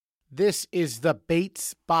This is the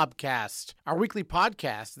Bates Bobcast, our weekly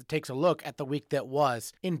podcast that takes a look at the week that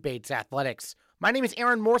was in Bates athletics. My name is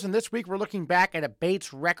Aaron Morse, and this week we're looking back at a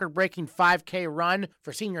Bates record-breaking 5K run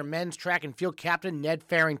for senior men's track and field captain Ned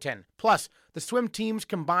Farrington. Plus, the swim teams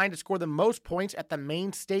combined to score the most points at the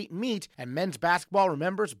Maine State Meet, and men's basketball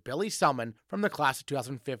remembers Billy Selmon from the class of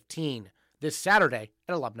 2015, this Saturday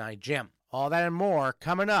at Alumni Gym. All that and more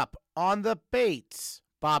coming up on the Bates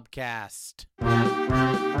Bobcast.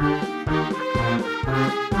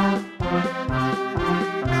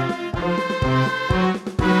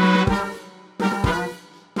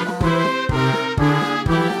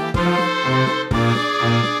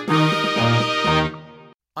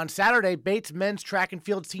 On Saturday, Bates men's track and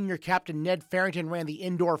field senior captain Ned Farrington ran the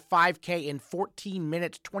indoor 5K in 14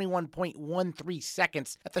 minutes, 21.13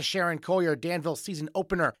 seconds at the Sharon Collier Danville season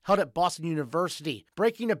opener held at Boston University,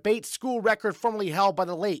 breaking a Bates school record formerly held by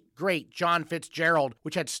the late, great Jon Fitzgerald,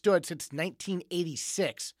 which had stood since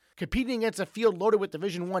 1986. Competing against a field loaded with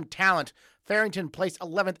Division I talent, Farrington placed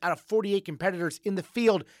 11th out of 48 competitors in the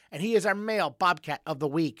field, and he is our male Bobcat of the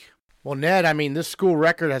week. Well, Ned, this school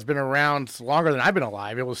record has been around longer than I've been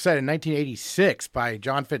alive. It was set in 1986 by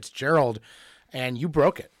Jon Fitzgerald, and you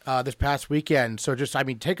broke it this past weekend. So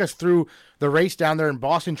take us through the race down there in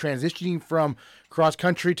Boston, transitioning from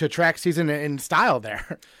cross-country to track season in style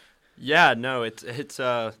there. Yeah, no, it's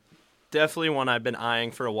definitely one I've been eyeing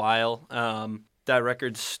for a while. That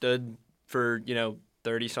record stood for,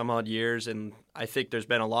 30-some-odd years, and I think there's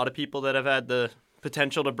been a lot of people that have had the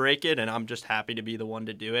potential to break it, and I'm just happy to be the one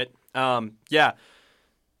to do it. The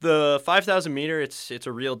 5,000 meter, it's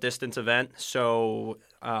a real distance event. So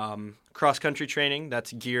cross-country training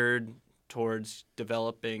that's geared towards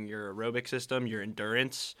developing your aerobic system, your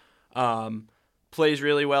endurance, plays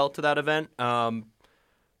really well to that event.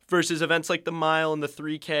 Versus events like the mile and the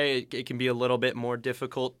 3K, it can be a little bit more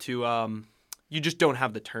difficult to you just don't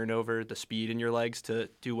have the turnover, the speed in your legs to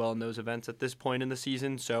do well in those events at this point in the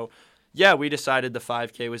season. So yeah, we decided the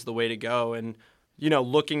 5K was the way to go. And,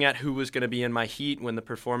 looking at who was going to be in my heat when the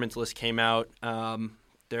performance list came out,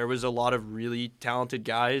 there was a lot of really talented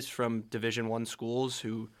guys from Division I schools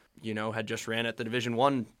who, had just ran at the Division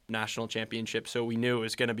I national championship. So we knew it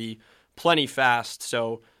was going to be plenty fast.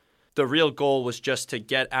 So the real goal was just to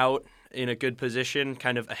get out in a good position,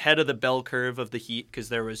 kind of ahead of the bell curve of the heat, because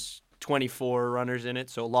there was 24 runners in it.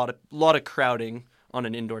 So a lot of crowding on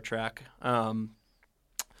an indoor track.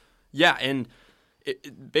 Yeah, and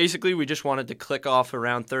basically we just wanted to click off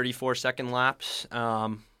around 34-second laps,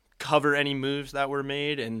 cover any moves that were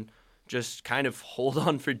made, and just kind of hold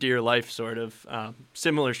on for dear life, sort of.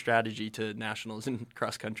 Similar strategy to nationals and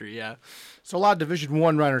cross-country, yeah. So a lot of Division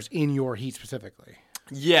I runners in your heat specifically.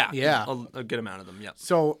 Yeah. A good amount of them, yeah.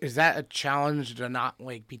 So is that a challenge to not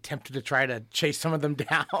be tempted to try to chase some of them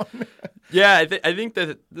down? Yeah, I think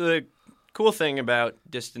that the cool thing about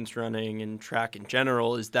distance running and track in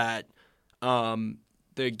general is that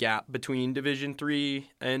the gap between Division III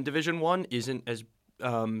and Division I isn't as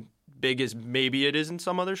big as maybe it is in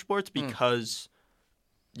some other sports because,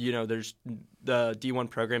 there's the D1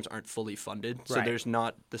 programs aren't fully funded. So there's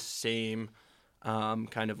not the same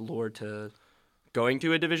kind of lure to going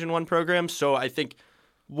to a Division I program. So I think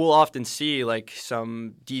we'll often see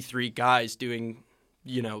some D3 guys doing,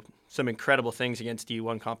 some incredible things against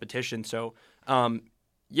D1 competition. So,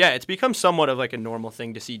 it's become somewhat of a normal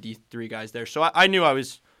thing to see D3 guys there. So I knew I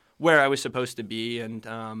was where I was supposed to be, and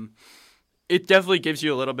it definitely gives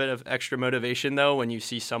you a little bit of extra motivation, though, when you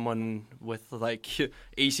see someone with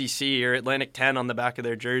ACC or Atlantic 10 on the back of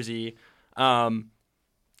their jersey,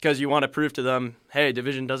 because you want to prove to them, hey,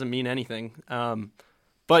 division doesn't mean anything.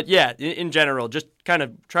 But yeah, in general, just kind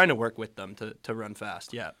of trying to work with them to run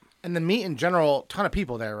fast, yeah. And the meet in general, ton of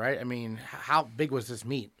people there, right? How big was this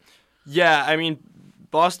meet? Yeah,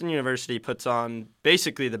 Boston University puts on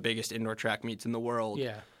basically the biggest indoor track meets in the world.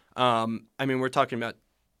 Yeah. We're talking about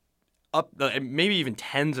maybe even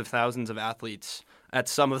tens of thousands of athletes at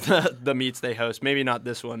some of the meets they host. Maybe not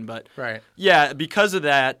this one, but right. Yeah, because of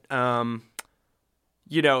that, I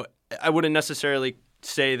wouldn't necessarily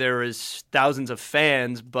say there was thousands of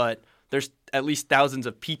fans, but there's at least thousands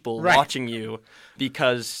of people watching you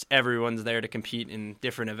because everyone's there to compete in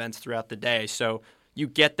different events throughout the day. So you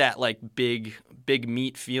get that big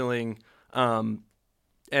meet feeling, and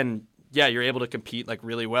yeah, you're able to compete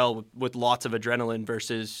really well with lots of adrenaline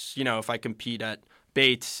versus, if I compete at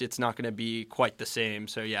Bates, it's not going to be quite the same.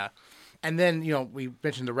 So yeah. And then, we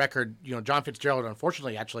mentioned the record, Jon Fitzgerald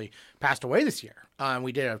unfortunately actually passed away this year.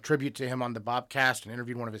 We did a tribute to him on the Bobcast and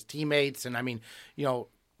interviewed one of his teammates. And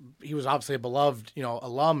he was obviously a beloved,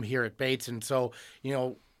 alum here at Bates. And so,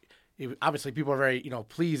 obviously people are very,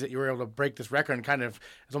 pleased that you were able to break this record, and it's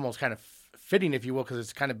almost kind of fitting, if you will, because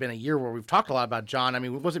it's kind of been a year where we've talked a lot about Jon. I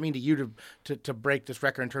mean, what does it mean to you to break this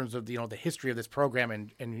record in terms of, the history of this program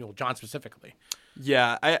and Jon specifically?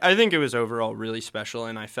 Yeah, I think it was overall really special,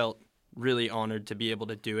 and I felt really honored to be able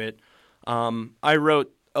to do it. I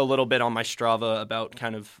wrote a little bit on my Strava about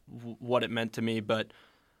kind of what it meant to me, but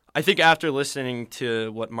I think after listening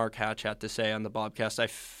to what Mark Hatch had to say on the Bobcast, I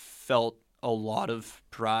felt a lot of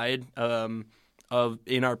pride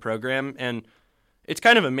in our program, and it's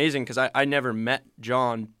kind of amazing because I never met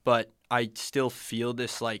Jon, but I still feel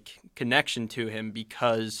this connection to him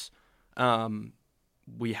because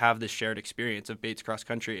we have this shared experience of Bates cross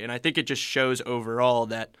country, and I think it just shows overall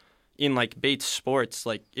that in Bates sports,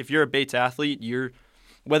 if you're a Bates athlete,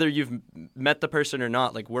 whether you've met the person or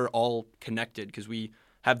not, we're all connected because we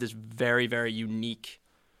have this very, very unique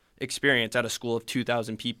experience at a school of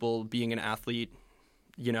 2,000 people being an athlete,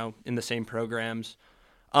 in the same programs.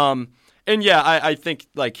 And yeah, I think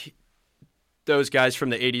those guys from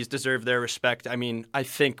the 80s deserve their respect. I mean, I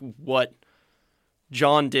think what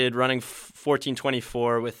Jon did running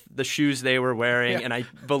 14:24 with the shoes they were wearing, and I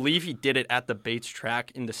believe he did it at the Bates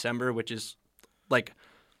track in December, which is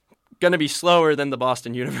going to be slower than the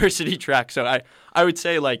Boston University track. So I would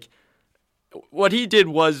say what he did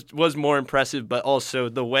was more impressive, but also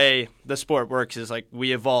the way the sport works is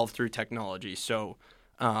we evolve through technology. So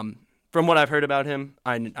from what I've heard about him,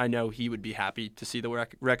 I know he would be happy to see the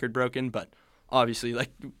record broken, but obviously,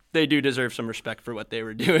 they do deserve some respect for what they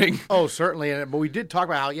were doing. Oh, certainly. But we did talk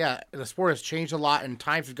about how, the sport has changed a lot and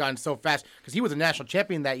times have gone so fast because he was a national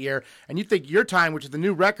champion that year. And you think your time, which is the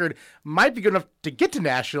new record, might be good enough to get to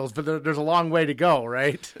nationals, but there's a long way to go,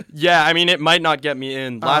 right? Yeah, I mean, it might not get me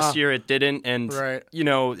in. Last year it didn't. And, right.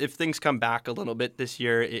 If things come back a little bit this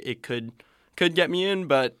year, it could get me in,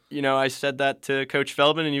 but I said that to Coach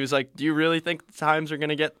Feldman, and he was like, "Do you really think the times are going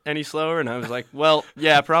to get any slower?" And I was like, "Well,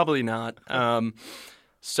 yeah, probably not."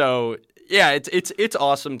 So yeah, it's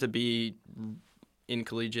awesome to be in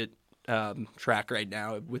collegiate track right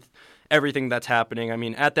now with everything that's happening. I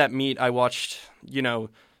mean, at that meet, I watched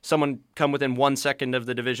someone come within 1 second of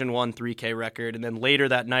the Division I 3K record, and then later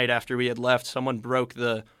that night, after we had left, someone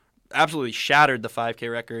absolutely shattered the 5K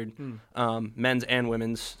record, men's and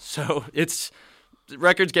women's. So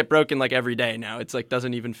records get broken every day now. It's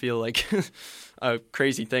doesn't even feel like a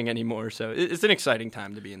crazy thing anymore. So it's an exciting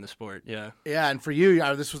time to be in the sport. Yeah. Yeah, and for you,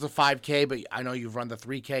 this was a 5K, but I know you've run the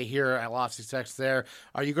 3K here at Lost Success there.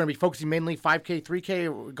 Are you going to be focusing mainly 5K,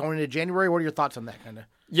 3K going into January? What are your thoughts on that kind of?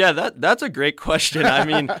 Yeah, that's a great question. I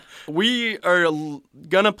mean, we are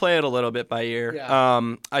going to play it a little bit by ear.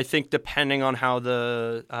 Yeah. I think depending on how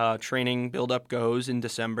the training buildup goes in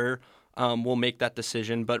December, we'll make that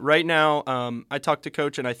decision. But right now, I talked to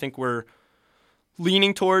Coach, and I think we're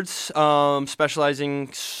leaning towards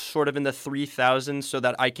specializing sort of in the 3,000 so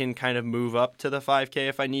that I can kind of move up to the 5K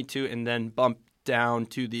if I need to, and then bump down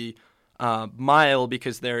to the mile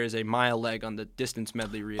because there is a mile leg on the distance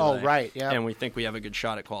medley relay. Oh, right, yeah. And we think we have a good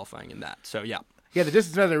shot at qualifying in that. So, yeah. Yeah, the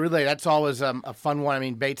distance medley relay, that's always a fun one. I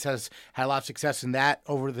mean, Bates has had a lot of success in that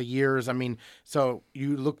over the years. I mean, so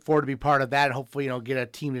you look forward to be part of that and hopefully, get a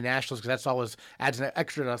team to nationals because that's always adds an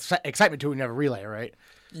extra excitement to it when you have a relay, right?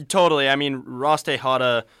 Totally. I mean, Ross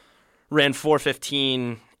Tejada ran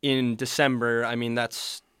 4:15 in December. I mean,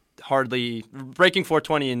 that's hardly – breaking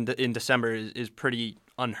 4:20 in December is pretty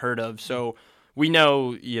unheard of. So we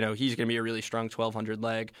know, he's going to be a really strong 1,200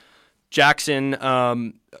 leg. Jackson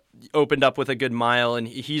opened up with a good mile, and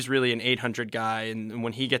he's really an 800 guy. And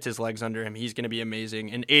when he gets his legs under him, he's going to be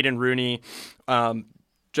amazing. And Aiden Rooney,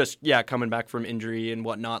 coming back from injury and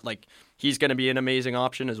whatnot, he's going to be an amazing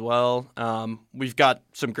option as well. We've got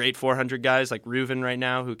some great 400 guys like Reuven right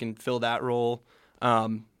now who can fill that role.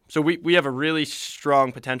 So we have a really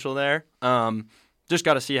strong potential there. Just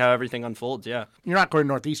got to see how everything unfolds, yeah. You're not going to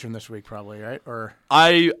Northeastern this week probably, right? Or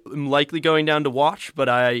I am likely going down to watch, but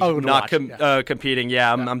I'm not competing.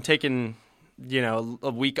 Yeah, I'm taking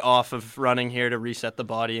a week off of running here to reset the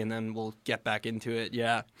body, and then we'll get back into it,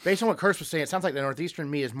 yeah. Based on what Kurtz was saying, it sounds like the Northeastern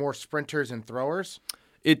meet is more sprinters and throwers.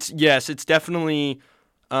 It's definitely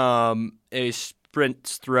a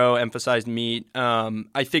sprint throw emphasized meet.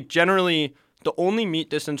 I think generally the only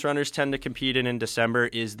meet distance runners tend to compete in December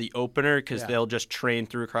is the opener because they'll just train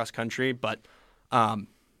through cross country. But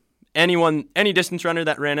any distance runner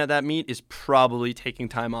that ran at that meet is probably taking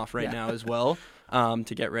time off right now as well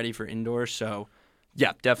to get ready for indoor. So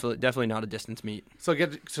yeah, definitely not a distance meet. So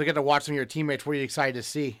get to watch some of your teammates. What are you excited to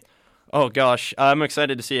see? Oh gosh, I'm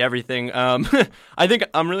excited to see everything. I think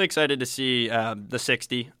I'm really excited to see the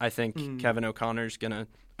 60. I think Kevin O'Connor's gonna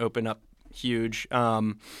open up huge.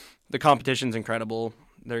 the competition's incredible.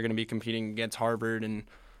 They're going to be competing against Harvard and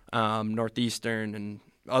Northeastern and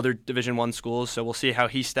other Division I schools, so we'll see how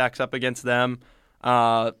he stacks up against them.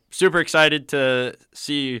 Super excited to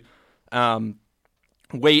see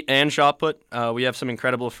weight and shot put. We have some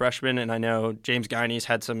incredible freshmen, and I know James Guiney's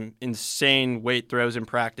had some insane weight throws in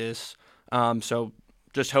practice. So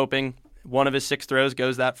just hoping one of his 6 throws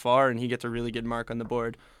goes that far and he gets a really good mark on the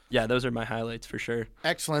board. Yeah, those are my highlights for sure.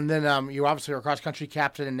 Excellent. Then you obviously are a cross-country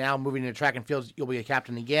captain, and now moving into track and field, you'll be a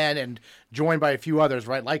captain again and joined by a few others,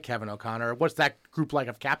 right, like Kevin O'Connor. What's that group like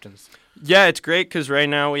of captains? Yeah, it's great because right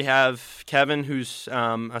now we have Kevin, who's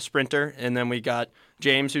a sprinter, and then we got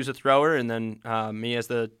James, who's a thrower, and then me as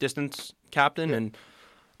the distance captain.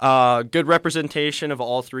 And good representation of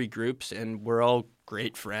all 3 groups, and we're all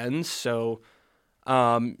great friends. So,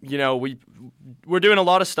 we're doing a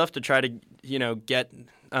lot of stuff to try to, get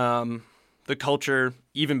the culture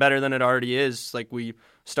even better than it already is. Like, we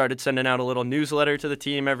started sending out a little newsletter to the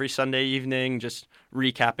team every Sunday evening, just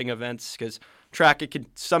recapping events, because track, it could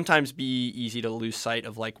sometimes be easy to lose sight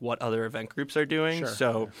of like what other event groups are doing. Sure.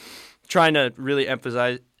 So trying to really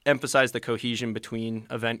emphasize the cohesion between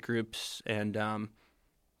event groups. And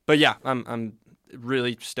but yeah, I'm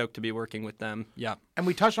really stoked to be working with them. Yeah. And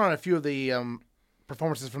we touched on a few of the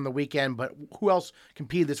performances from the weekend, but who else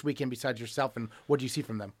competed this weekend besides yourself, and what do you see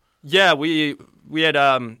from them? Yeah, we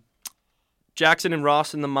had Jackson and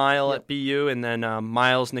Ross in the mile at BU, and then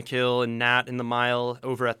Miles, Nikhil, and Nat in the mile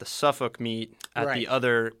over at the Suffolk meet at the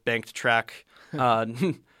other banked track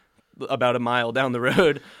about a mile down the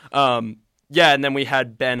road. And then we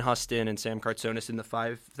had Ben Huston and Sam Kartsonis in the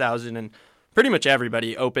 5,000, and pretty much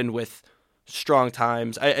everybody opened with strong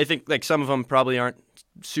times. I think like some of them probably aren't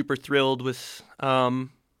super thrilled with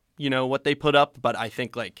what they put up, but I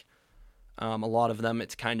think like a lot of them,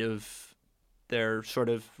 it's kind of they're sort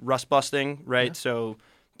of rust busting, right? Yeah. So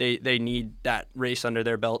they need that race under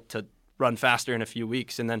their belt to run faster in a few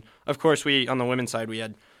weeks. And then of course on the women's side we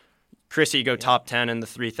had Chrissy go top 10 in the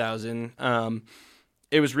 3,000.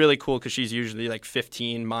 It was really cool because she's usually like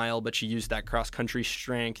 15 mile, but she used that cross country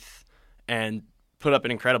strength and put up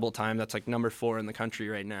an incredible time. That's like number 4 in the country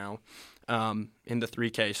right now in the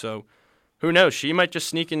 3K. So who knows? She might just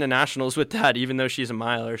sneak into nationals with that, even though she's a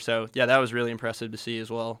miler. So, yeah, that was really impressive to see as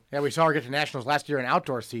well. Yeah, we saw her get to nationals last year in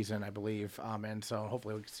outdoor season, I believe. And so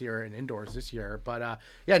hopefully we can see her in indoors this year. But,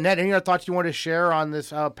 Ned, any other thoughts you want to share on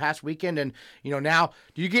this past weekend? And, now,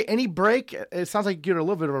 do you get any break? It sounds like you get a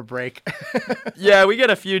little bit of a break. Yeah, we get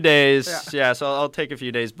a few days. Yeah, so I'll take a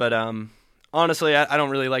few days. But honestly, I don't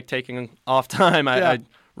really like taking off time.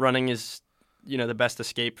 Running is, the best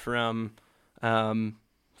escape from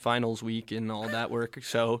finals week and all that work,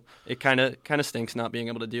 so it kind of stinks not being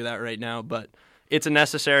able to do that right now, but it's a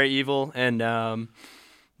necessary evil. And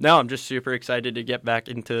no, I'm just super excited to get back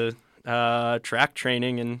into track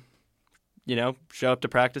training and show up to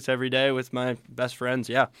practice every day with my best friends.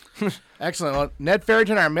 Yeah. Excellent. Well, Ned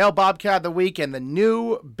Farrington, our male Bobcat of the week, and the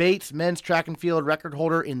new Bates men's track and field record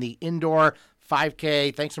holder in the indoor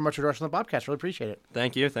 5K. Thanks so much for joining the Bobcast. Really appreciate it.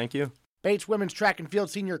 Thank you. Bates women's track and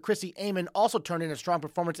field senior Chrissy Aman also turned in a strong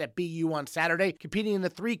performance at BU on Saturday, competing in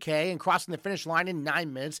the 3K and crossing the finish line in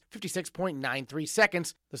 9 minutes, 56.93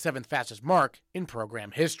 seconds, the 7th fastest mark in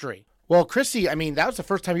program history. Well, Chrissy, that was the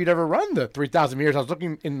first time you'd ever run the 3,000 meters. I was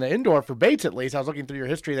looking in the indoor for Bates, at least. I was looking through your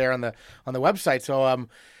history there on the website. So,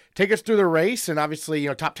 take us through the race, and obviously,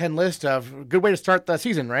 top 10 list of good way to start the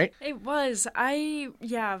season, right? It was.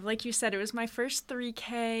 Like you said, it was my first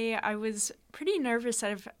 3K. I was pretty nervous.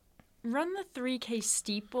 I've run the 3K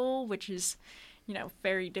steeple, which is,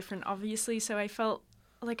 very different, obviously. So I felt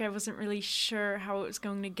like I wasn't really sure how it was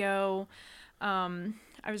going to go.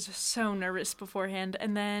 I was so nervous beforehand.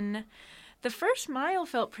 And then the first mile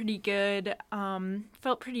felt pretty good,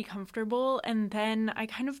 felt pretty comfortable. And then I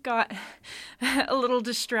kind of got a little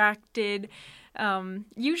distracted.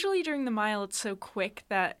 Usually during the mile, it's so quick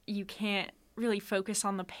that you can't really focus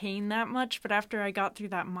on the pain that much, but after I got through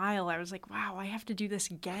that mile, I was like, wow, I have to do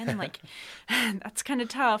this again. Like, that's kind of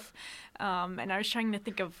tough. And I was trying to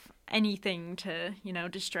think of anything to,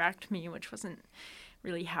 distract me, which wasn't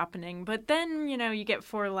really happening. But then, you get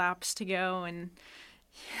 4 laps to go and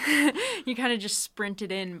you kind of just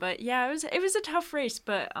sprinted in. But yeah, it was a tough race,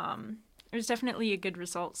 but it was definitely a good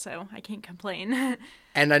result, so I can't complain.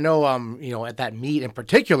 And I know, at that meet in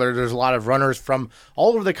particular, there's a lot of runners from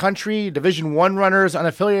all over the country, Division I runners,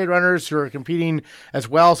 unaffiliated runners who are competing as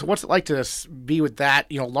well. So what's it like to be with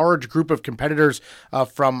that, large group of competitors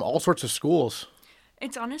from all sorts of schools?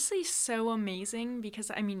 It's honestly so amazing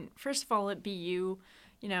because, first of all, at BU,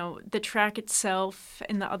 the track itself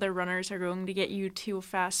and the other runners are going to get you to a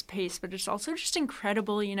fast pace, but it's also just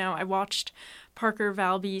incredible. I watched Parker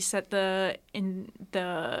Valby set the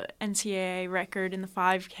NCAA record in the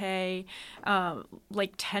 5K.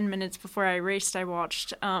 10 minutes before I raced, I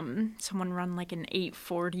watched someone run like an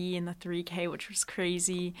 8:40 in the 3K, which was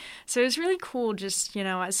crazy. So it was really cool just,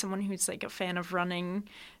 as someone who's like a fan of running,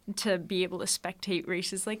 to be able to spectate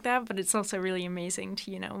races like that. But it's also really amazing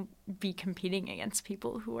to, be competing against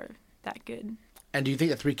people who are that good. And do you think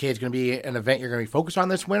that 3K is going to be an event you're going to be focused on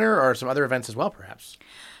this winter, or some other events as well, perhaps?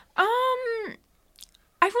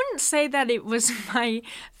 I wouldn't say that it was my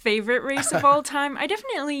favorite race of all time. I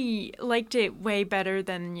definitely liked it way better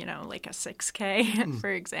than, like a 6K,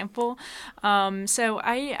 for example. So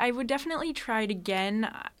I would definitely try it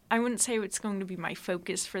again. I wouldn't say it's going to be my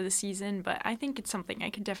focus for the season, but I think it's something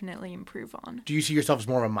I could definitely improve on. Do you see yourself as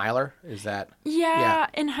more of a miler? Is that? Yeah.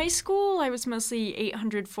 In high school, I was mostly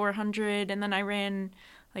 800, 400, and then I ran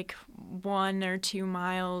like 1 or 2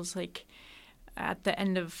 miles, like at the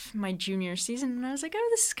end of my junior season, and I was like, oh,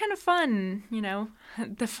 this is kind of fun.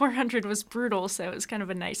 The 400 was brutal, so it was kind of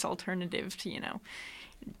a nice alternative to,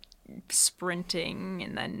 sprinting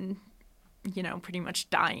and then, pretty much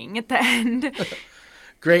dying at the end.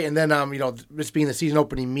 Great. And then, this being the season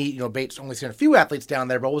opening meet, Bates only seen a few athletes down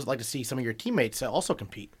there, but what was it like to see some of your teammates also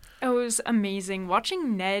compete? Oh, it was amazing.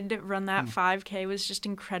 Watching Ned run that 5K was just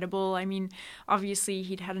incredible. I mean, obviously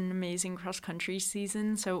he'd had an amazing cross-country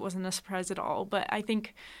season, so it wasn't a surprise at all. But I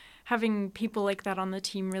think having people like that on the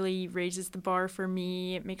team really raises the bar for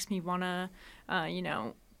me. It makes me want to,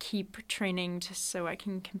 keep training so I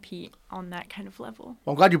can compete on that kind of level.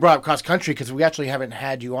 Well, I'm glad you brought up cross-country, because we actually haven't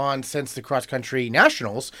had you on since the cross-country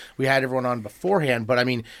nationals. We had everyone on beforehand, but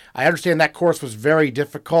I understand that course was very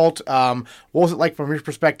difficult. What was it like from your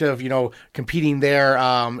perspective, competing there,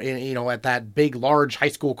 at that big, large high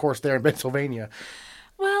school course there in Pennsylvania?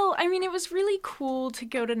 Well, it was really cool to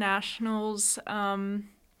go to nationals. I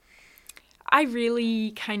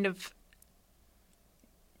really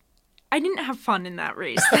I didn't have fun in that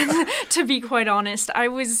race, to be quite honest. I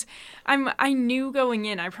knew going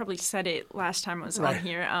in, I probably said it last time I was on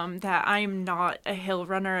here, that I am not a hill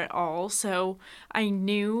runner at all. So I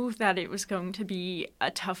knew that it was going to be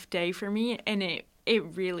a tough day for me, and it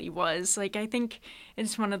really was. I think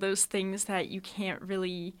it's one of those things that you can't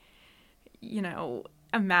really,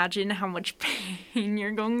 imagine how much pain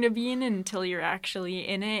you're going to be in until you're actually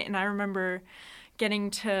in it. And I remember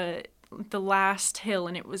getting to the last hill,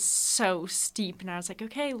 and it was so steep, and I was like,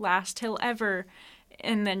 okay, last hill ever,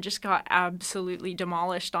 and then just got absolutely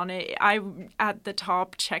demolished on it. I, at the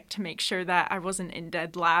top, checked to make sure that I wasn't in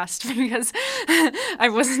dead last, because I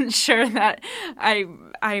wasn't sure that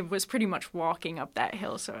I was pretty much walking up that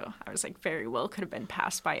hill, so I was like, very well could have been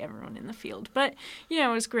passed by everyone in the field. But, it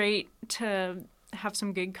was great to have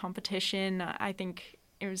some good competition. I think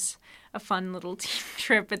it was a fun little team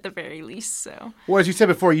trip at the very least. So, well, as you said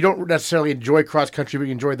before, you don't necessarily enjoy cross country, but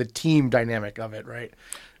you enjoy the team dynamic of it, right?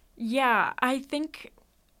 Yeah, I think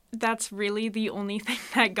that's really the only thing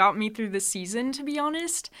that got me through the season, to be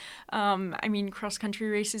honest. Cross country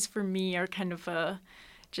races for me are kind of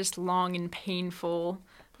just long and painful.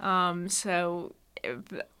 So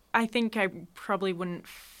I think I probably wouldn't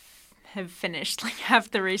have finished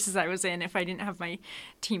half the races I was in if I didn't have my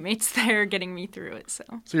teammates there getting me through it. So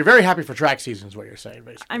you're very happy for track season is what you're saying,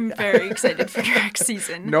 basically. I'm very excited for track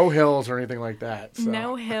season. No hills or anything like that. So.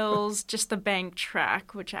 No hills, just the bank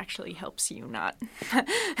track, which actually helps you not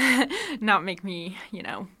make me,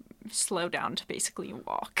 slow down to basically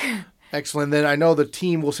walk. Excellent. Then I know the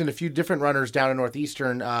team will send a few different runners down to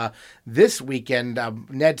Northeastern this weekend.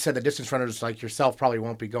 Ned said the distance runners like yourself probably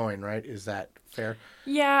won't be going, right? Is that fair?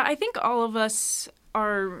 Yeah, I think all of us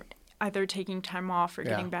are either taking time off or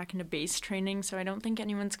getting back into base training, so I don't think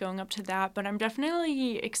anyone's going up to that. But I'm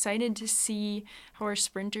definitely excited to see how our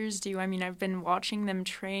sprinters do. I've been watching them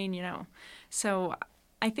train, so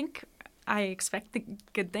I think I expect the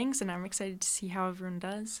good things, and I'm excited to see how everyone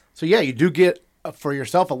does. So, yeah, you do get for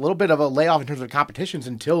yourself a little bit of a layoff in terms of competitions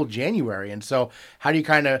until January. And so how do you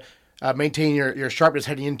kind of maintain your sharpness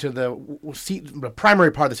heading into the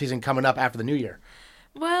primary part of the season coming up after the new year?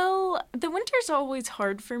 Well, the winter's always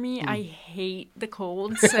hard for me. I hate the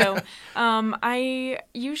cold. So I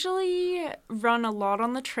usually run a lot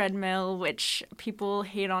on the treadmill, which people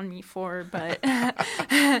hate on me for, but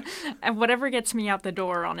whatever gets me out the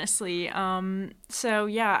door, honestly. So,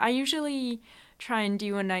 yeah, I usually try and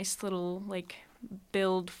do a nice little,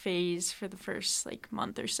 build phase for the first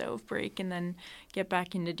month or so of break, and then get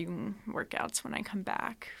back into doing workouts when I come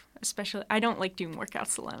back. Especially, I don't like doing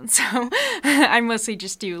workouts alone, so I mostly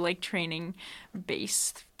just do training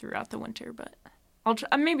base throughout the winter, but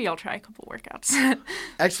maybe I'll try a couple workouts.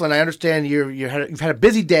 Excellent. I understand you've had a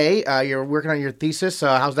busy day. You're working on your thesis.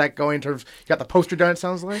 How's that going in terms? You got the poster done, it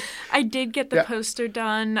sounds like? I did get the poster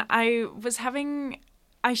done. I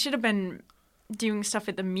should have been doing stuff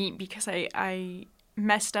at the meet because I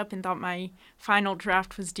messed up and thought my final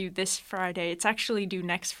draft was due this Friday. It's actually due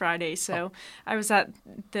next Friday. So I was at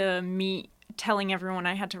the meet telling everyone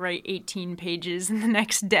I had to write 18 pages in the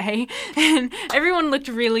next day, and everyone looked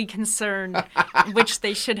really concerned, which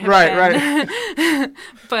they should have been. Right.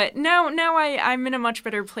 But now I'm in a much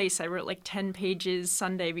better place. I wrote 10 pages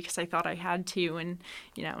Sunday because I thought I had to, and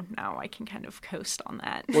now I can kind of coast on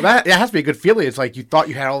that. Well, that has to be a good feeling. It's like you thought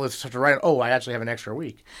you had all this stuff to write. Oh, I actually have an extra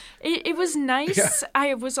week. It was nice. Yeah.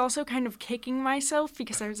 I was also kind of kicking myself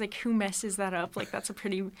because I was like, who messes that up? That's a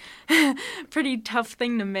pretty tough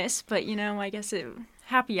thing to miss, but I guess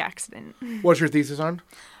happy accident. What's your thesis on?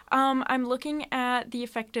 I'm looking at the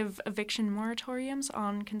effect of eviction moratoriums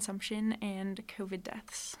on consumption and COVID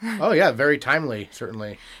deaths. Oh, yeah, very timely,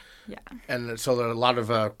 certainly. Yeah. And so there are a lot of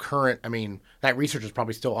that research is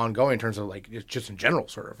probably still ongoing in terms of just in general,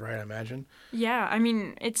 sort of, right, I imagine? Yeah,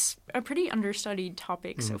 it's a pretty understudied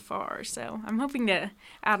topic so far, so I'm hoping to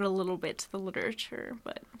add a little bit to the literature,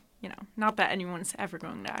 but not that anyone's ever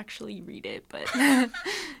going to actually read it, but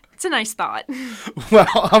it's a nice thought.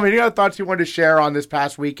 Well, any other thoughts you wanted to share on this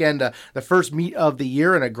past weekend, the first meet of the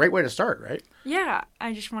year, and a great way to start, right? Yeah,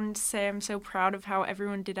 I just wanted to say I'm so proud of how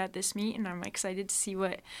everyone did at this meet, and I'm excited to see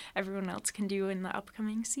what everyone else can do in the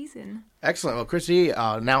upcoming season. Excellent. Well, Chrissy,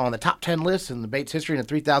 now on the top 10 list in the Bates history in the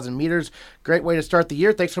 3,000 meters. Great way to start the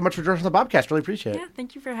year. Thanks so much for joining us on the Bobcast. Really appreciate it. Yeah,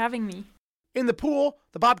 thank you for having me. In the pool,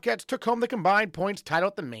 the Bobcats took home the combined points title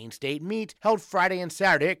at the Maine State Meet, held Friday and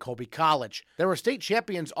Saturday at Colby College. There were state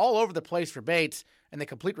champions all over the place for Bates, and the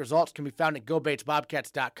complete results can be found at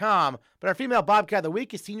GoBatesBobcats.com. But our female Bobcat of the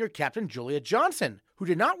week is senior captain Julia Johnson, who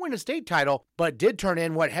did not win a state title, but did turn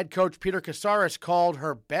in what head coach Peter Casares called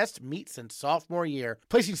her best meet since sophomore year,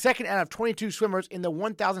 placing second out of 22 swimmers in the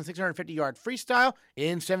 1,650-yard freestyle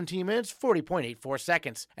in 17 minutes, 40.84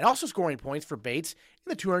 seconds, and also scoring points for Bates in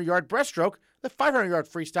the 200-yard breaststroke, the 500-yard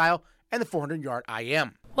freestyle, and the 400-yard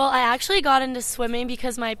IM. Well, I actually got into swimming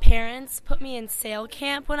because my parents put me in sail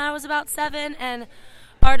camp when I was about 7, and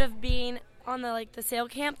part of being on the sail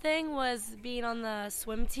camp thing was being on the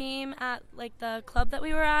swim team at the club that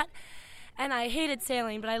we were at. And I hated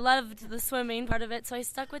sailing, but I loved the swimming part of it, so I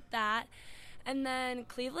stuck with that. And then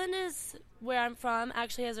Cleveland is where I'm from,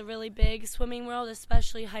 actually has a really big swimming world,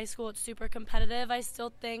 especially high school. It's super competitive. I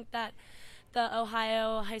still think that the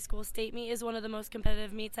Ohio High School State Meet is one of the most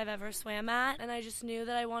competitive meets I've ever swam at, and I just knew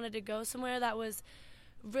that I wanted to go somewhere that was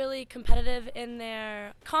really competitive in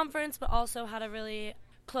their conference, but also had a really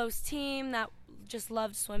close team that just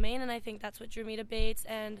loved swimming, and I think that's what drew me to Bates.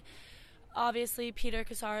 And obviously Peter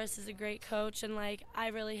Casares is a great coach, and I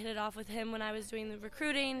really hit it off with him when I was doing the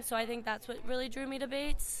recruiting, so I think that's what really drew me to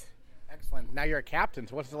Bates. Excellent. Now you're a captain,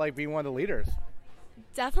 so what's it like being one of the leaders?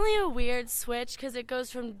 Definitely a weird switch because it goes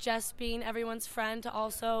from just being everyone's friend to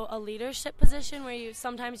also a leadership position where you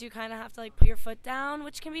sometimes kind of have to put your foot down,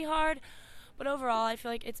 which can be hard. But overall, I feel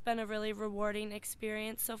like it's been a really rewarding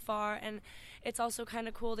experience so far, and it's also kind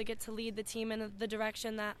of cool to get to lead the team in the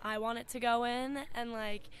direction that I want it to go in, and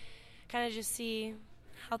kind of just see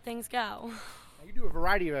how things go. You do a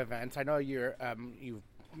variety of events. I know you've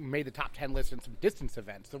made the top 10 list in some distance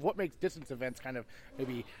events. So what makes distance events kind of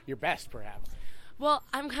maybe your best, perhaps? Well,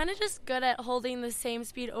 I'm kind of just good at holding the same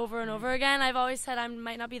speed over and over again. I've always said I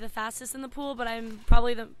might not be the fastest in the pool, but I'm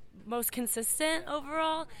probably the most consistent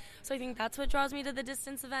overall. So I think that's what draws me to the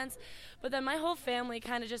distance events. But then my whole family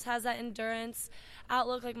kind of just has that endurance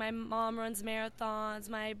outlook. My mom runs marathons.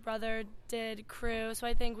 My brother did crew. So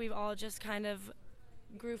I think we've all just kind of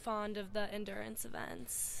grew fond of the endurance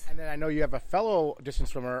events. And then I know you have a fellow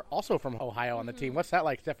distance swimmer also from Ohio on the team. What's that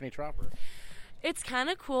like, Stephanie Tropper? It's kind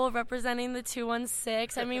of cool representing the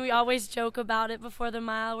 216. I mean, we always joke about it before the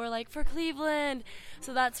mile. We're like, for Cleveland.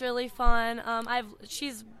 So that's really fun.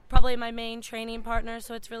 She's probably my main training partner,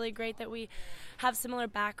 so it's really great that we have similar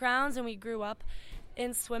backgrounds and we grew up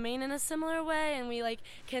in swimming in a similar way, and we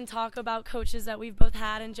can talk about coaches that we've both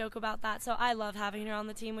had and joke about that. So I love having her on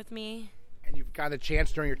the team with me. And you've got a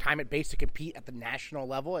chance during your time at Base to compete at the national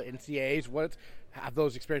level at NCAAs. What have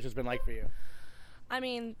those experiences been like for you? I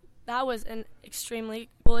mean, that was an extremely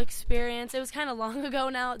cool experience. It was kind of long ago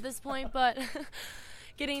now at this point, but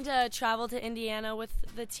getting to travel to Indiana with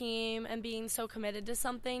the team and being so committed to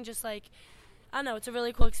something, just like, I don't know, it's a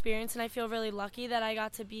really cool experience, and I feel really lucky that I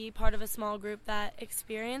got to be part of a small group that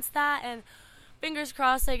experienced that, and fingers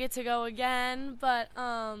crossed I get to go again. But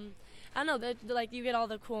I don't know, like, you get all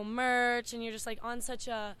the cool merch, and you're just like on such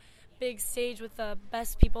a big stage with the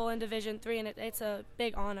best people in Division III, and it's a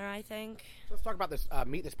big honor, I think. So let's talk about this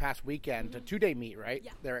meet this past weekend, a 2-day meet, right?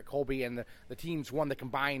 Yeah. There at Colby, and the teams won the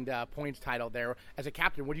combined points title there. As a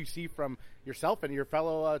captain, what do you see from yourself and your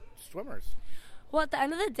fellow swimmers? Well, at the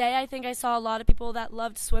end of the day, I think I saw a lot of people that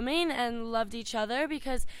loved swimming and loved each other,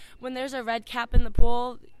 because when there's a red cap in the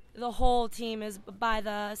pool, the whole team is by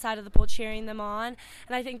the side of the pool cheering them on.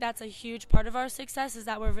 And I think that's a huge part of our success, is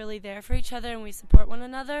that we're really there for each other and we support one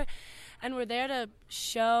another. And we're there to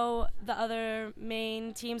show the other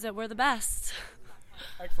Maine teams that we're the best.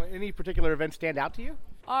 Excellent. Any particular event stand out to you?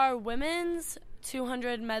 Our women's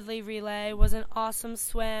 200 medley relay was an awesome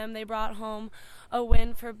swim. They brought home a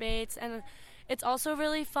win for Bates. And it's also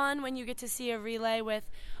really fun when you get to see a relay with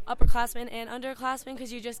upperclassmen and underclassmen,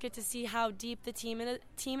 because you just get to see how deep the team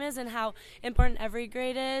is and how important every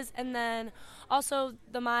grade is. And then also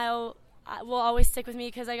the mile will always stick with me,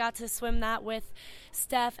 because I got to swim that with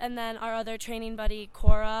Steph and then our other training buddy,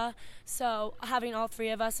 Cora. So having all three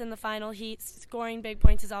of us in the final heat scoring big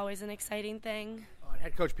points is always an exciting thing.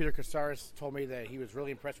 Head coach Peter Casares told me that he was really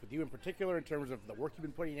impressed with you in particular in terms of the work you've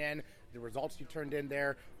been putting in, the results you turned in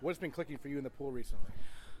there. What's been clicking for you in the pool recently?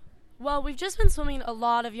 Well, we've just been swimming a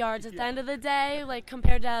lot of yards at the end of the day, like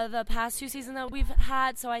compared to the past 2 seasons that we've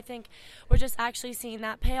had. So I think we're just actually seeing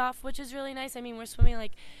that pay off, which is really nice. I mean, we're swimming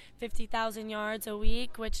like 50,000 yards a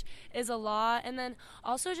week, which is a lot. And then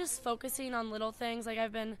also just focusing on little things. Like,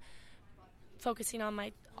 I've been focusing on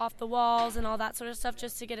my off the walls and all that sort of stuff,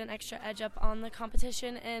 just to get an extra edge up on the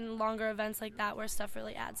competition in longer events like that where stuff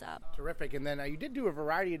really adds up. Terrific. And then you did do a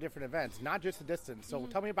variety of different events, not just the distance. So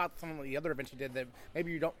tell me about some of the other events you did that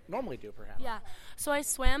maybe you don't normally do, perhaps. Yeah. So I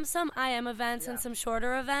swam some IM events and some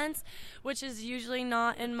shorter events, which is usually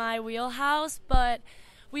not in my wheelhouse, but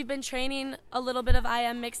we've been training a little bit of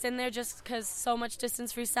IM mixed in there just because so much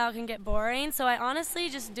distance freestyle can get boring. So I honestly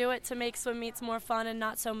just do it to make swim meets more fun and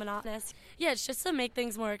not so monotonous. Yeah, it's just to make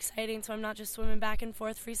things more exciting, so I'm not just swimming back and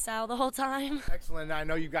forth freestyle the whole time. Excellent. I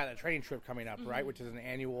know you've got a training trip coming up, right, which is an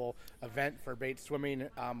annual event for Bates Swimming.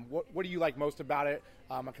 What do you like most about it?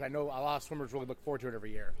 Because I know a lot of swimmers really look forward to it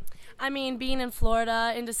every year. I mean, being in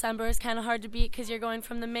Florida in December is kind of hard to beat, because you're going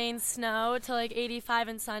from the Maine snow to like 85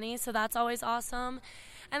 and sunny, so that's always awesome.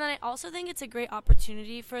 And then I also think it's a great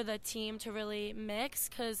opportunity for the team to really mix,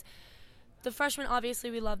 because the freshmen, obviously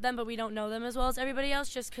we love them, but we don't know them as well as everybody else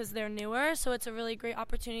just because they're newer. So it's a really great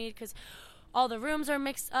opportunity, because all the rooms are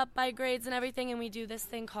mixed up by grades and everything, and we do this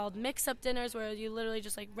thing called mix-up dinners where you literally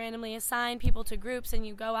just like randomly assign people to groups and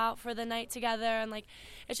you go out for the night together, and like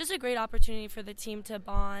it's just a great opportunity for the team to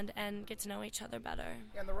bond and get to know each other better.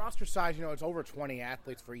 And the roster size, it's over 20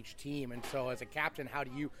 athletes for each team, and so as a captain, how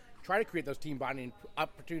do you try to create those team bonding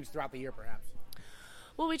opportunities throughout the year, perhaps?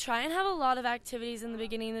 Well, we try and have a lot of activities in the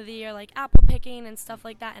beginning of the year, like apple picking and stuff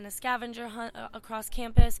like that, and a scavenger hunt across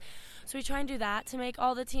campus. So we try and do that to make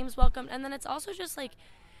all the teams welcome. And then it's also just like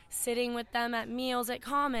sitting with them at meals at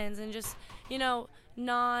Commons and just,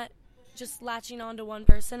 not just latching on to one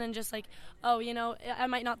person and just like, I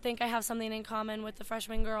might not think I have something in common with the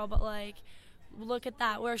freshman girl, but like, look at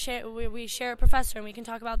that. We share a professor and we can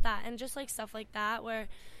talk about that. And just like stuff like that where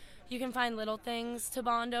you can find little things to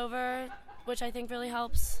bond over, which I think really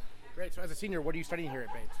helps. Great. So as a senior, what are you studying here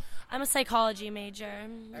at Bates? I'm a psychology major.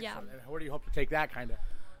 Excellent. Yeah. And where do you hope to take that kind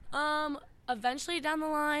of? Eventually down the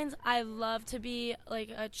lines, I love to be like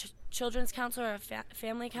a children's counselor or a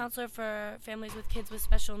family counselor for families with kids with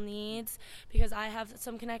special needs, because I have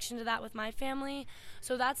some connection to that with my family.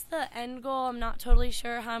 So that's the end goal. I'm not totally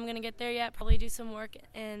sure how I'm going to get there yet. Probably do some work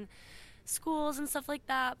in schools and stuff like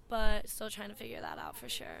that, but still trying to figure that out for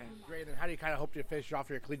sure. Great. And how do you kind of hope to finish off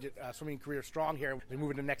your collegiate swimming career strong here and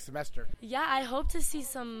move into next semester? Yeah, I hope to see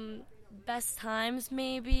some best times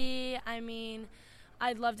maybe. I mean,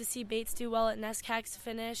 I'd love to see Bates do well at NESCACs,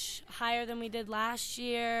 finish higher than we did last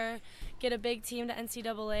year, get a big team to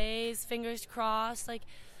NCAAs, fingers crossed, like,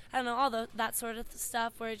 I don't know, all that sort of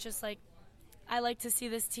stuff where it's just like, I like to see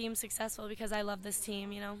this team successful because I love this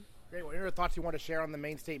team, Great. What are your thoughts you want to share on the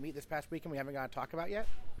Maine State Meet this past weekend we haven't got to talk about yet?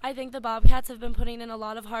 I think the Bobcats have been putting in a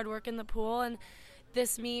lot of hard work in the pool, and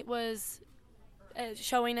this meet was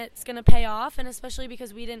showing it's going to pay off, and especially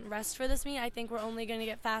because we didn't rest for this meet, I think we're only going to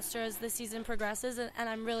get faster as the season progresses, and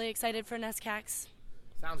I'm really excited for NESCACs.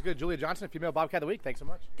 Sounds good. Julia Johnson, Female Bobcat of the Week. Thanks so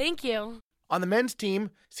much. Thank you. On the men's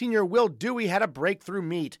team, senior Wil Dewey had a breakthrough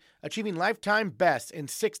meet, achieving lifetime bests in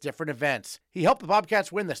 6 different events. He helped the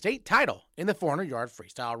Bobcats win the state title in the 400-yard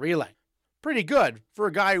freestyle relay. Pretty good for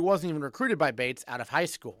a guy who wasn't even recruited by Bates out of high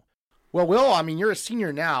school. Well, Wil, I mean, you're a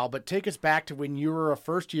senior now, but take us back to when you were a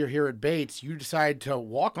first year here at Bates. You decided to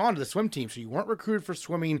walk on to the swim team, so you weren't recruited for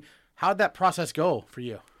swimming. How did that process go for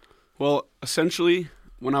you? Well, essentially,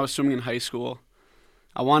 when I was swimming in high school,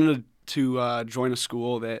 I wanted to join a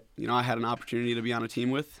school that, I had an opportunity to be on a team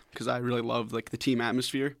with, because I really loved the team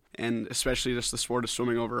atmosphere and especially just the sport of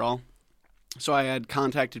swimming overall. So I had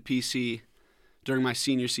contacted PC during my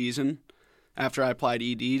senior season after I applied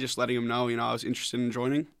ED, just letting him know, I was interested in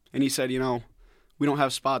joining. And he said, we don't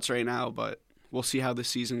have spots right now, but we'll see how this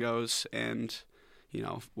season goes, and,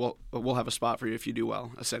 we'll have a spot for you if you do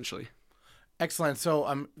well, essentially. Excellent.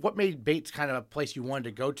 So what made Bates kind of a place you wanted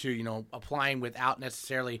to go to, applying without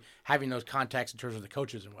necessarily having those contacts in terms of the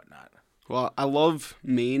coaches and whatnot? Well, I love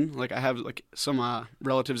Maine. I have some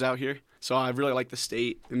relatives out here. So I really like the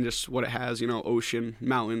state and just what it has, ocean,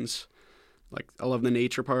 mountains. I love the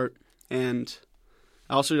nature part. And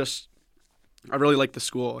I also I really like the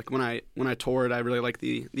school. When I toured, I really liked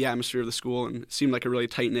the atmosphere of the school, and it seemed like a really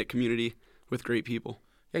tight-knit community with great people.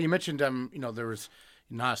 Yeah, you mentioned, there was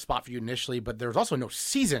not a spot for you initially, but there was also no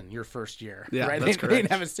season your first year. Yeah, right? That's they correct.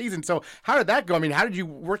 didn't have a season. So how did that go? I mean, how did you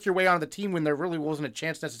work your way onto the team when there really wasn't a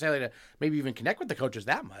chance necessarily to maybe even connect with the coaches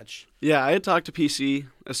that much? Yeah, I had talked to PC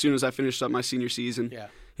as soon as I finished up my senior season. Yeah.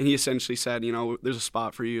 And he essentially said, there's a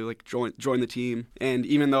spot for you, join the team. And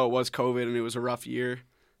even though it was COVID and it was a rough year,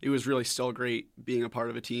 it was really still great being a part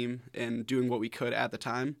of a team and doing what we could at the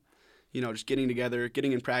time. Just getting together,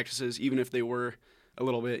 getting in practices, even if they were a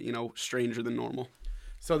little bit, stranger than normal.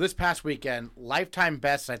 So this past weekend, lifetime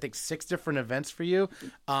best, I think 6 different events for you.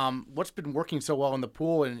 What's been working so well in the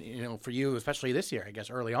pool and, for you, especially this year, I guess,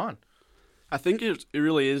 early on? I think it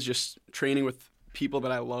really is just training with people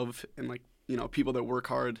that I love and, people that work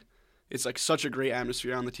hard. It's, such a great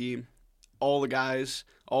atmosphere on the team. All the guys,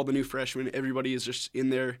 all the new freshmen, everybody is just in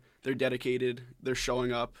there. They're dedicated. They're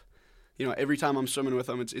showing up. Every time I'm swimming with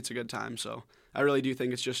them, it's a good time. So I really do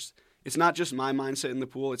think it's not just my mindset in the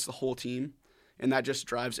pool, it's the whole team. And that just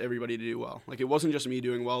drives everybody to do well. It wasn't just me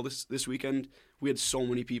doing well this weekend. We had so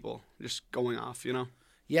many people just going off,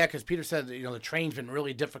 Yeah, because Peter said, the training's been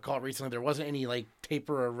really difficult recently. There wasn't any,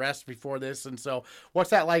 taper or rest before this. And so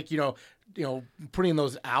what's that like, putting in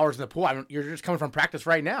those hours in the pool? You're just coming from practice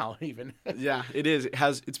right now, even. Yeah, it is.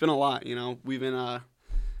 It's been a lot, We've been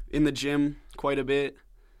in the gym quite a bit,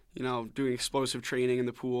 doing explosive training in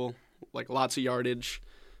the pool, lots of yardage.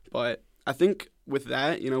 But I think with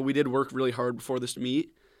that, we did work really hard before this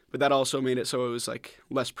meet, but that also made it so it was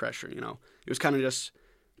less pressure, It was kind of just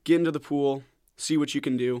get into the pool, see what you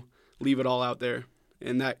can do, leave it all out there.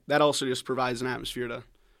 And that also just provides an atmosphere to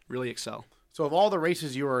really excel. So of all the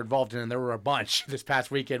races you were involved in, and there were a bunch this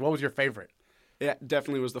past weekend, what was your favorite? Yeah,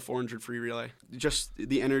 definitely was the 400 free relay. Just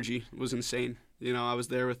the energy was insane. I was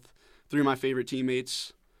there with 3 of my favorite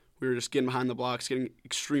teammates. We were just getting behind the blocks, getting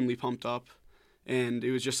extremely pumped up. And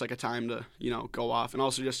it was just a time to, go off. And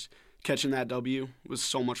also just catching that W was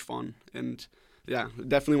so much fun. And, yeah,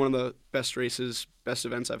 definitely one of the best races, best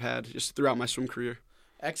events I've had just throughout my swim career.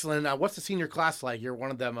 Excellent. What's the senior class like? You're one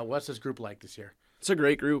of them. What's this group like this year? It's a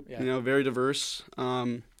great group, yeah. Very diverse.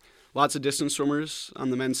 Lots of distance swimmers on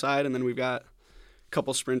the men's side. And then we've got a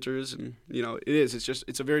couple sprinters. And,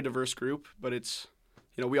 it's a very diverse group. But it's,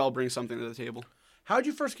 we all bring something to the table. How did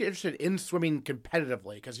you first get interested in swimming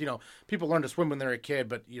competitively? Because, people learn to swim when they're a kid,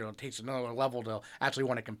 but, it takes another level to actually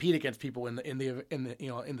want to compete against people in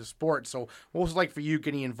the sport. So what was it like for you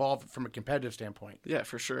getting involved from a competitive standpoint? Yeah,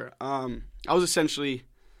 for sure. I was essentially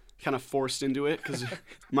kind of forced into it because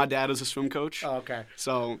my dad is a swim coach. Oh, okay.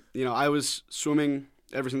 So, I was swimming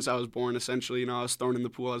ever since I was born, essentially. I was thrown in the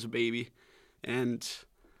pool as a baby. And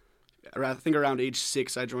I think around age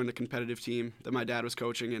 6, I joined a competitive team that my dad was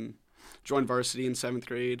coaching and joined varsity in 7th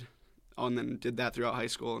grade, and then did that throughout high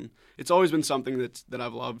school. And it's always been something that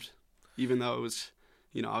I've loved, even though it was,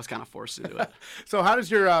 I was kind of forced into it. So how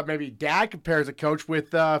does your maybe dad compare as a coach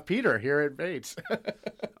with Peter here at Bates?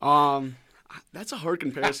 That's a hard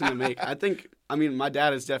comparison to make. My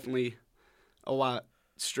dad is definitely a lot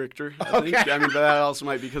stricter, I think. Okay. But that also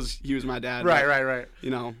might be because he was my dad. Right.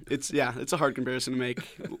 It's a hard comparison to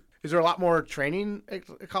make. Is there a lot more training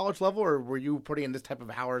at college level, or were you putting in this type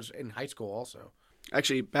of hours in high school also?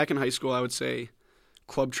 Actually, back in high school, I would say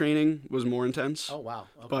club training was more intense. Oh, wow.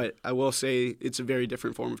 Okay. But I will say it's a very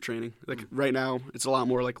different form of training. Right now, it's a lot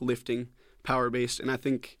more lifting, power-based. And I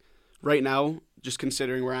think right now, just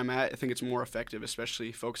considering where I'm at, I think it's more effective,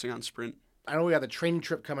 especially focusing on sprint. I know we have the training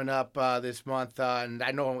trip coming up this month, and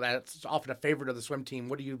I know that's often a favorite of the swim team.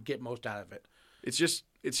 What do you get most out of it? It's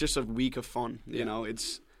just a week of fun. You know,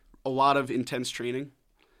 it's a lot of intense training,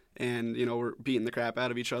 and we're beating the crap out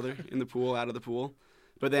of each other in the pool, out of the pool.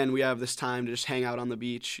 But then we have this time to just hang out on the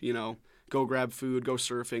beach. Go grab food, go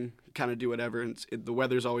surfing, kind of do whatever. And the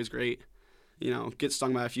weather's always great. Get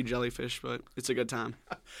stung by a few jellyfish, but it's a good time.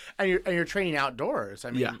 And you're training outdoors.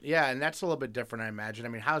 I mean, yeah, and that's a little bit different, I imagine. I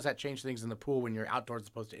mean, how does that change things in the pool when you're outdoors as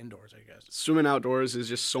opposed to indoors, I guess? Swimming outdoors is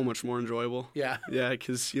just so much more enjoyable. Yeah. Yeah,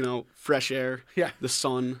 because, fresh air, the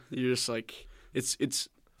sun, you're just like, it's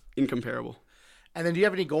incomparable. And then do you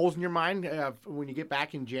have any goals in your mind when you get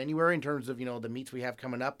back in January in terms of, the meets we have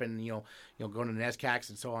coming up and, going to NESCACs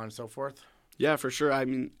and so on and so forth? Yeah, for sure. I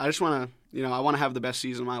mean, I just want to, I want to have the best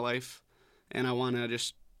season of my life. And I want to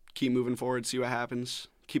just keep moving forward, see what happens,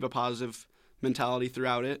 keep a positive mentality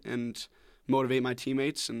throughout it, and motivate my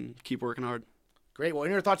teammates and keep working hard. Great. Well,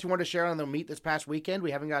 any other thoughts you wanted to share on the meet this past weekend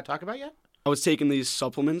we haven't got to talk about yet? I was taking these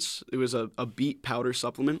supplements. It was a beet powder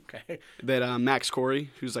supplement that Max Corey,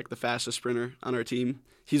 who's like the fastest sprinter on our team,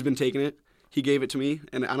 he's been taking it. He gave it to me,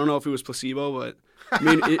 and I don't know if it was placebo, but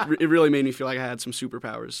it really made me feel like I had some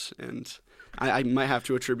superpowers, and I might have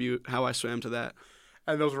to attribute how I swam to that.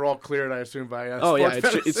 And those were all cleared, I assume, by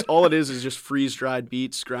it's all it is just freeze-dried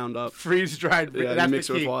beets ground up. Freeze-dried beets. Yeah, that's you mix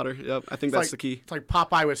the it key. with water. Yep, I think that's the key. It's like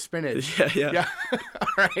Popeye with spinach. Yeah. All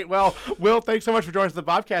right. Well, Wil, thanks so much for joining us on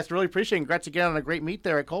the Bobcast. Really appreciate it. Congrats again on a great meet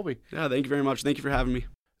there at Colby. Yeah, thank you very much. Thank you for having me.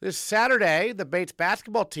 This Saturday, the Bates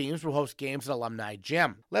basketball teams will host games at Alumni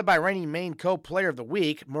Gym. Led by reigning Maine Co-Player of the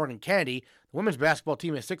Week, Morgan Kennedy, the women's basketball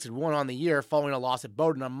team is 6-1 on the year following a loss at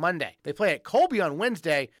Bowdoin on Monday. They play at Colby on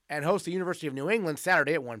Wednesday and host the University of New England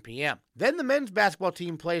Saturday at 1 p.m. Then the men's basketball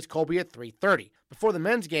team plays Colby at 3:30. Before the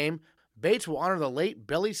men's game, Bates will honor the late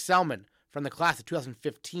Billy Selmon from the class of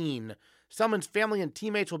 2015. Selmon's family and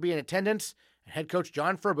teammates will be in attendance, and head coach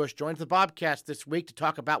Jon Furbush joins the Bobcast this week to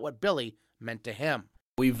talk about what Billy meant to him.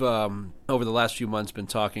 We've over the last few months been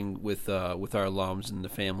talking with our alums and the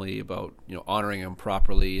family about honoring them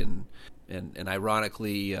properly, and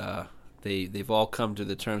ironically they've all come to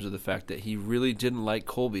the terms of the fact that he really didn't like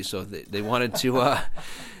Colby, so they wanted to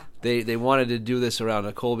they wanted to do this around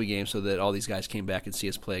a Colby game so that all these guys came back and see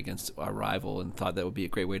us play against our rival, and thought that would be a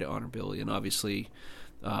great way to honor Billy. And obviously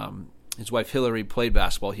his wife Hillary played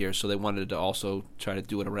basketball here, so they wanted to also try to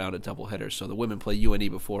do it around a doubleheader. So the women play UNE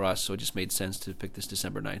before us, so it just made sense to pick this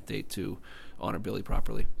December 9th date to honor Billy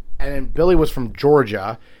properly. And then Billy was from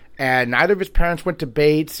Georgia, and neither of his parents went to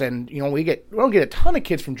Bates, and we don't get a ton of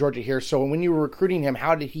kids from Georgia here. So when you were recruiting him,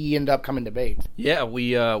 how did he end up coming to Bates? Yeah,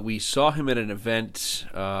 we saw him at an event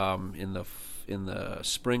in the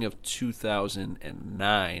spring of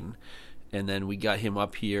 2009. And then we got him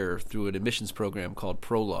up here through an admissions program called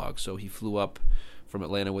Prologue. So he flew up from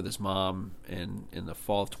Atlanta with his mom in the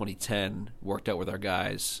fall of 2010, worked out with our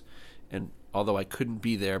guys. And although I couldn't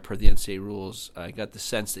be there per the NCAA rules, I got the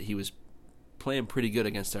sense that he was playing pretty good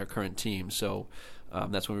against our current team. So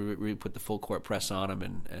that's when we put the full court press on him.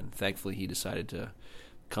 And thankfully he decided to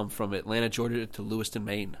come from Atlanta, Georgia to Lewiston,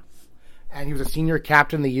 Maine. And he was a senior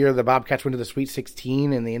captain the year the Bobcats went to the Sweet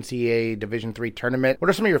 16 in the NCAA Division III tournament. What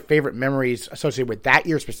are some of your favorite memories associated with that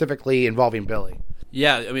year specifically involving Billy?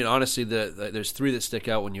 Yeah, I mean, honestly, there's three that stick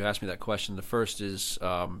out when you ask me that question. The first is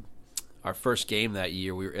our first game that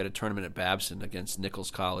year. We were at a tournament at Babson against Nichols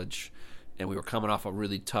College, and we were coming off a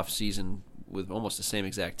really tough season with almost the same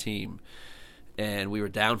exact team. And we were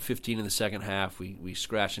down 15 in the second half. We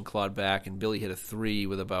scratched and clawed back, and Billy hit a three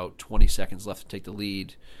with about 20 seconds left to take the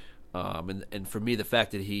lead. And for me, the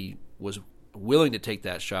fact that he was willing to take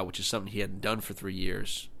that shot, which is something he hadn't done for 3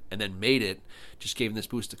 years, and then made it, just gave him this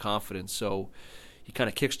boost of confidence. So he kind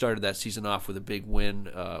of kickstarted that season off with a big win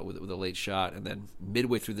with a late shot. And then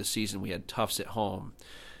midway through the season, we had Tufts at home.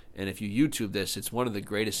 And if you YouTube this, it's one of the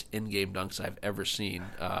greatest in-game dunks I've ever seen.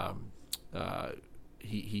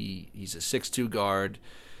 He's a 6'2 guard.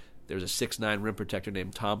 There's a 6'9 rim protector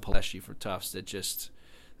named Tom Paleschi for Tufts that just...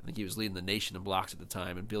 I think he was leading the nation in blocks at the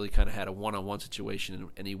time, and Billy kind of had a one-on-one situation,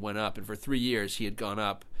 and he went up. And for 3 years, he had gone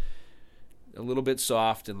up a little bit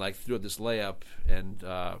soft and threw up this layup, and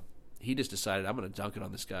he just decided, I'm going to dunk it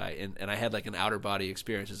on this guy. And I had an outer body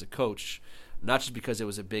experience as a coach, not just because it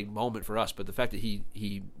was a big moment for us, but the fact that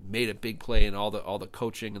he made a big play, and all the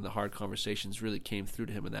coaching and the hard conversations really came through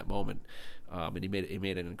to him in that moment. And he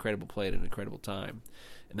made an incredible play at an incredible time.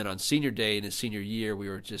 And then on senior day in his senior year, we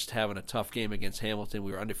were just having a tough game against Hamilton.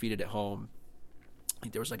 We were undefeated at home. I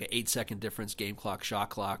think there was an 8-second difference, game clock, shot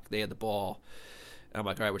clock. They had the ball. And I'm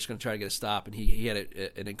like, all right, we're just going to try to get a stop. And he had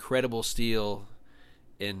an incredible steal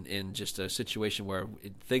in just a situation where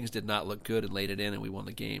things did not look good and laid it in, and we won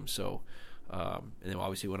the game. So, and then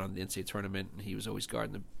obviously went on to the NCAA tournament, and he was always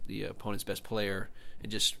guarding the opponent's best player,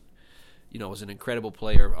 and just was an incredible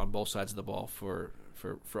player on both sides of the ball for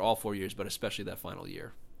all 4 years, but especially that final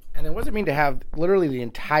year. And then what does it mean to have literally the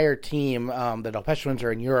entire team, the Delpetuans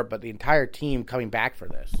are in Europe, but the entire team coming back for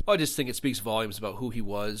this? Well, I just think it speaks volumes about who he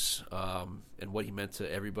was and what he meant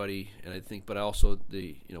to everybody. And I think, but also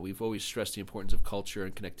we've always stressed the importance of culture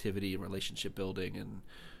and connectivity and relationship building. And,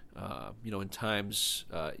 in times,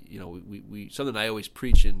 we something I always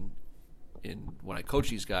preach in when I coach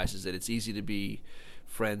these guys is that it's easy to be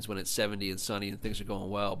friends when it's 70 and sunny and things are going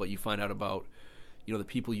well, but you find out about the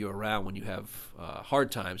people you're around when you have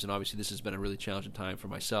hard times. And obviously this has been a really challenging time for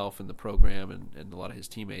myself and the program and a lot of his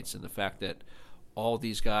teammates, and the fact that all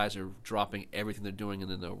these guys are dropping everything they're doing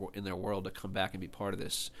in their world to come back and be part of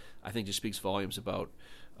this, I think just speaks volumes about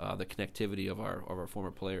the connectivity of our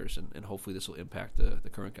former players, and hopefully this will impact the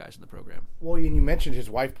current guys in the program. Well, and you mentioned his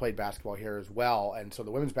wife played basketball here as well, and so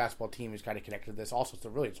the women's basketball team is kind of connected to this also. So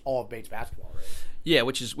really, it's all of Bates basketball, right? Yeah,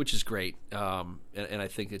 which is great, and I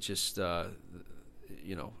think it's just to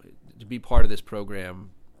be part of this program,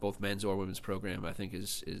 both men's or women's program, I think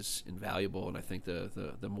is invaluable. And I think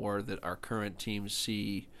the more that our current teams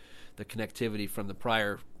see the connectivity from the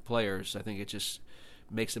prior players, I think it just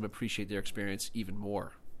makes them appreciate their experience even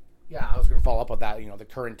more. Yeah, I was going to follow up on that. The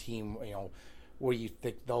current team, what do you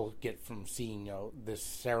think they'll get from seeing, this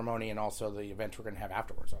ceremony and also the events we're going to have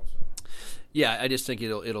afterwards also? Yeah, I just think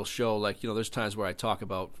it'll show, there's times where I talk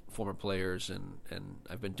about former players, and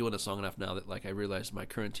I've been doing this long enough now that, I realize my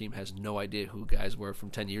current team has no idea who guys were from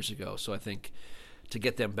 10 years ago. So I think to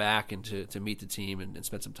get them back and to meet the team and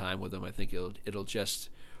spend some time with them, I think it'll just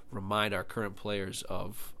remind our current players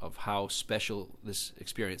of how special this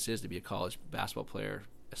experience is to be a college basketball player,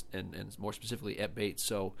 and more specifically at Bates.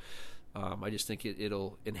 So I just think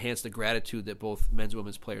it'll enhance the gratitude that both men's and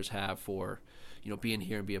women's players have for being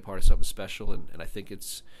here and be a part of something special, and I think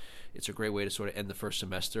it's a great way to sort of end the first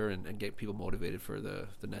semester and get people motivated for the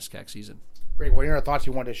NESCAC season. Great. What are your thoughts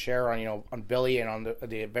you wanted to share on on Billy and on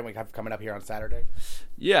the event we have coming up here on Saturday?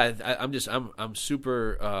 Yeah, I'm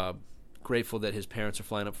super grateful that his parents are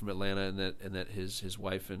flying up from Atlanta, and that his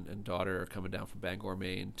wife and daughter are coming down from Bangor,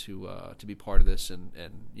 Maine to be part of this, and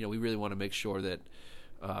we really want to make sure that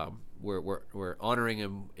we're honoring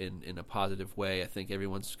him in a positive way. I think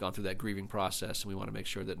everyone's gone through that grieving process, and we want to make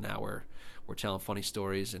sure that now we're telling funny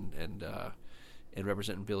stories and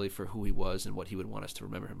representing Billy for who he was and what he would want us to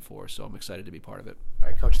remember him for. So I'm excited to be part of it. All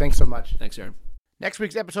right, Coach, thanks so much. Thanks, Aaron. Next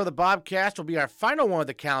week's episode of the Bobcast will be our final one of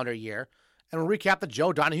the calendar year, and we'll recap the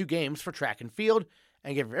Joe Donahue games for track and field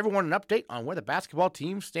and give everyone an update on where the basketball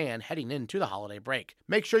teams stand heading into the holiday break.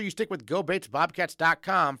 Make sure you stick with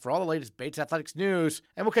GoBatesBobcats.com for all the latest Bates athletics news,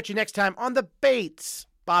 and we'll catch you next time on the Bates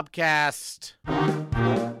Bobcast.